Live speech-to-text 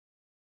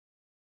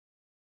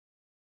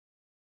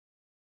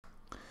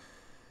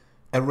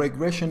A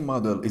regression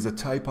model is a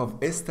type of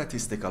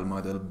statistical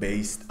model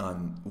based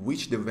on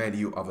which the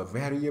value of a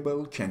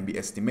variable can be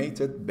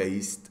estimated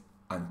based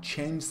on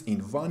changes in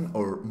one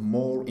or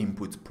more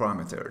input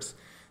parameters.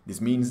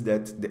 This means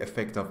that the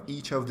effect of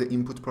each of the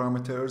input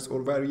parameters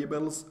or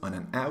variables on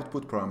an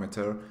output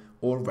parameter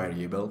or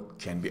variable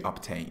can be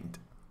obtained.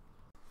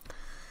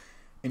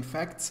 In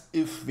fact,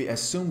 if we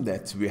assume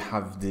that we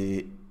have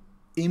the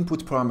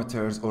input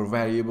parameters or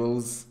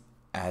variables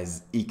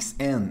as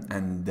xn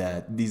and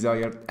the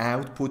desired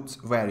output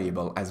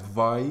variable as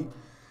y,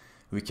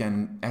 we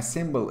can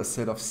assemble a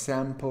set of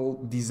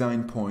sample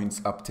design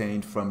points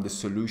obtained from the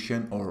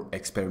solution or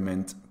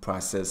experiment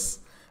process,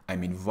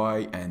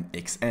 y and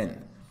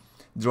xn,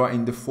 drawn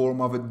in the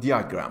form of a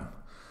diagram.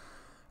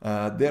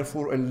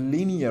 Therefore, a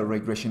linear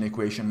regression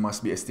equation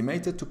must be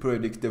estimated to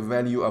predict the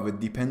value of a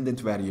dependent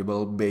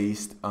variable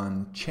based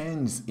on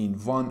changes in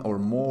one or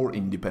more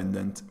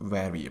independent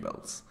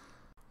variables.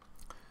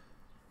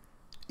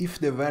 If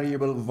the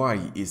variable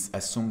y is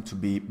assumed to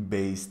be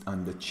based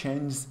on the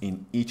changes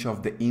in each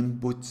of the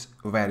input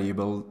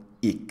variable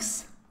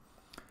x,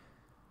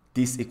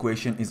 this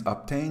equation is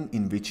obtained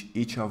in which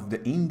each of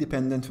the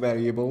independent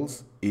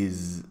variables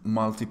is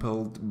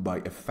multiplied by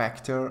a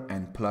factor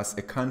and plus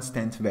a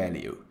constant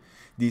value.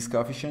 These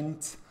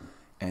coefficients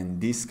and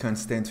this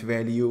constant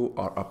value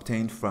are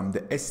obtained from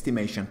the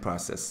estimation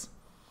process.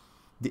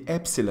 The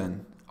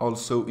epsilon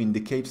also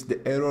indicates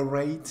the error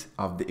rate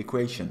of the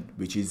equation,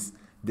 which is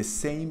the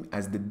same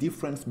as the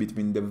difference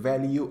between the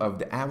value of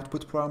the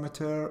output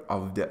parameter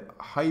of the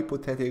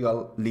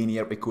hypothetical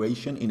linear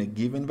equation in a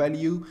given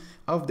value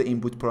of the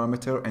input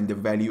parameter and the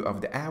value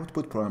of the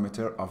output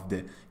parameter of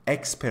the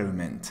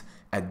experiment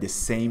at the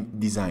same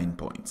design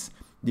points.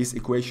 This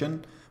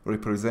equation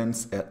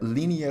represents a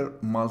linear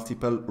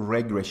multiple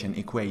regression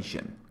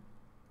equation.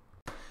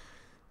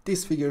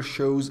 This figure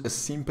shows a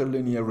simple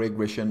linear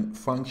regression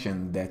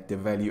function that the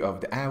value of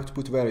the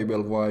output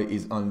variable y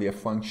is only a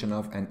function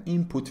of an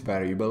input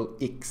variable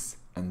x,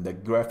 and the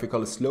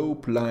graphical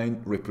slope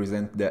line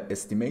represents the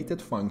estimated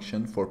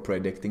function for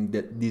predicting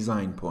the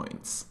design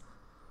points.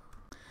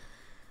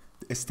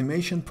 The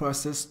estimation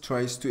process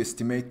tries to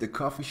estimate the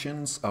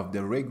coefficients of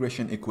the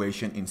regression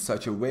equation in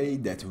such a way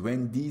that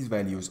when these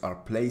values are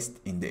placed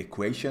in the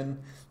equation,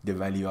 the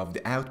value of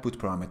the output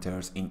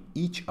parameters in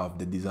each of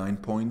the design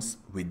points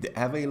with the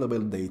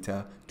available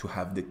data to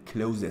have the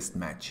closest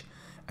match.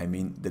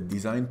 The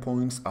design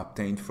points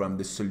obtained from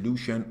the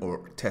solution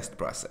or test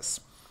process.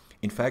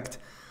 In fact,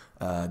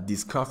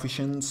 these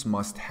coefficients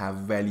must have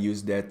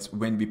values that,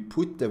 when we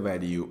put the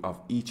value of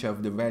each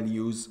of the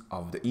values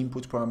of the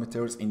input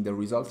parameters in the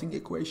resulting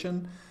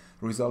equation,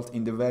 result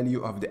in the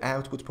value of the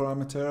output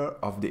parameter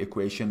of the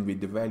equation with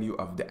the value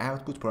of the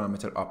output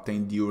parameter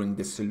obtained during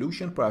the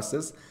solution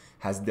process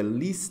has the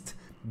least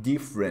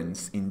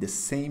difference in the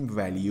same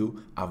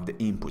value of the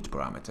input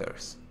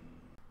parameters.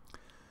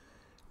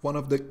 One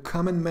of the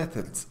common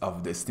methods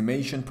of the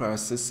estimation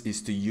process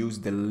is to use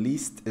the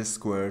least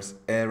squares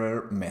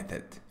error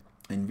method,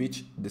 in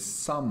which the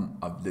sum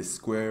of the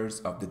squares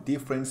of the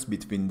difference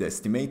between the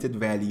estimated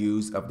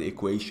values of the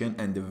equation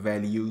and the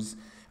values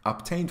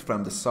obtained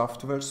from the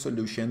software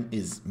solution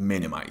is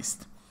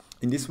minimized.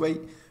 In this way,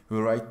 we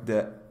write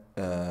the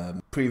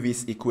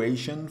previous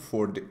equation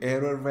for the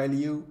error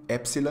value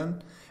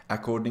epsilon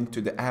according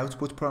to the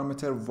output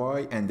parameter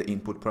y and the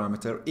input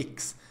parameter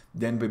x.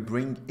 Then we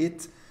bring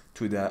it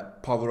to the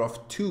power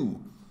of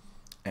 2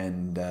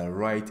 and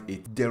write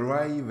its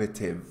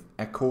derivative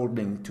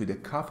according to the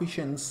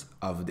coefficients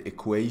of the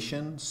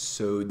equation,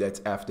 so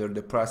that after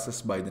the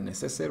process by the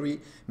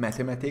necessary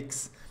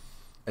mathematics,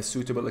 a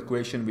suitable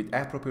equation with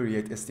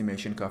appropriate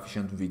estimation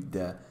coefficient with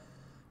the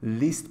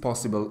least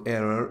possible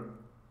error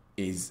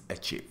is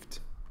achieved.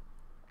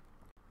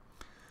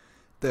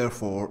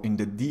 Therefore, in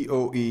the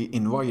DOE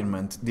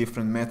environment,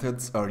 different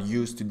methods are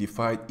used to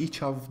define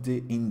each of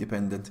the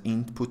independent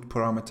input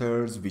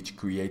parameters, which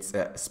creates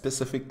a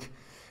specific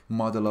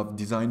model of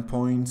design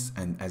points,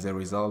 and as a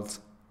result,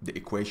 the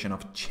equation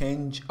of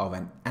change of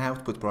an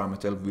output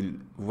parameter will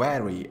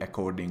vary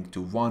according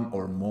to one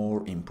or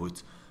more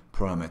input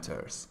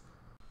parameters.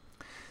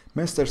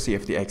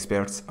 MR-CFD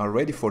experts are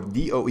ready for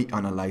DOE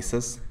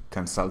analysis,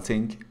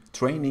 consulting,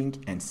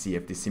 training, and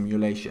CFD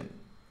simulation.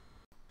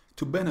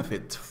 To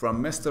benefit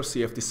from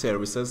MR-CFD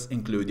services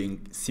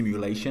including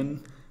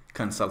simulation,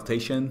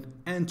 consultation,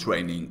 and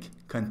training,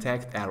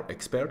 contact our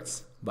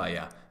experts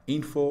via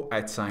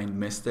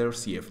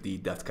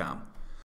info@mrcfd.com.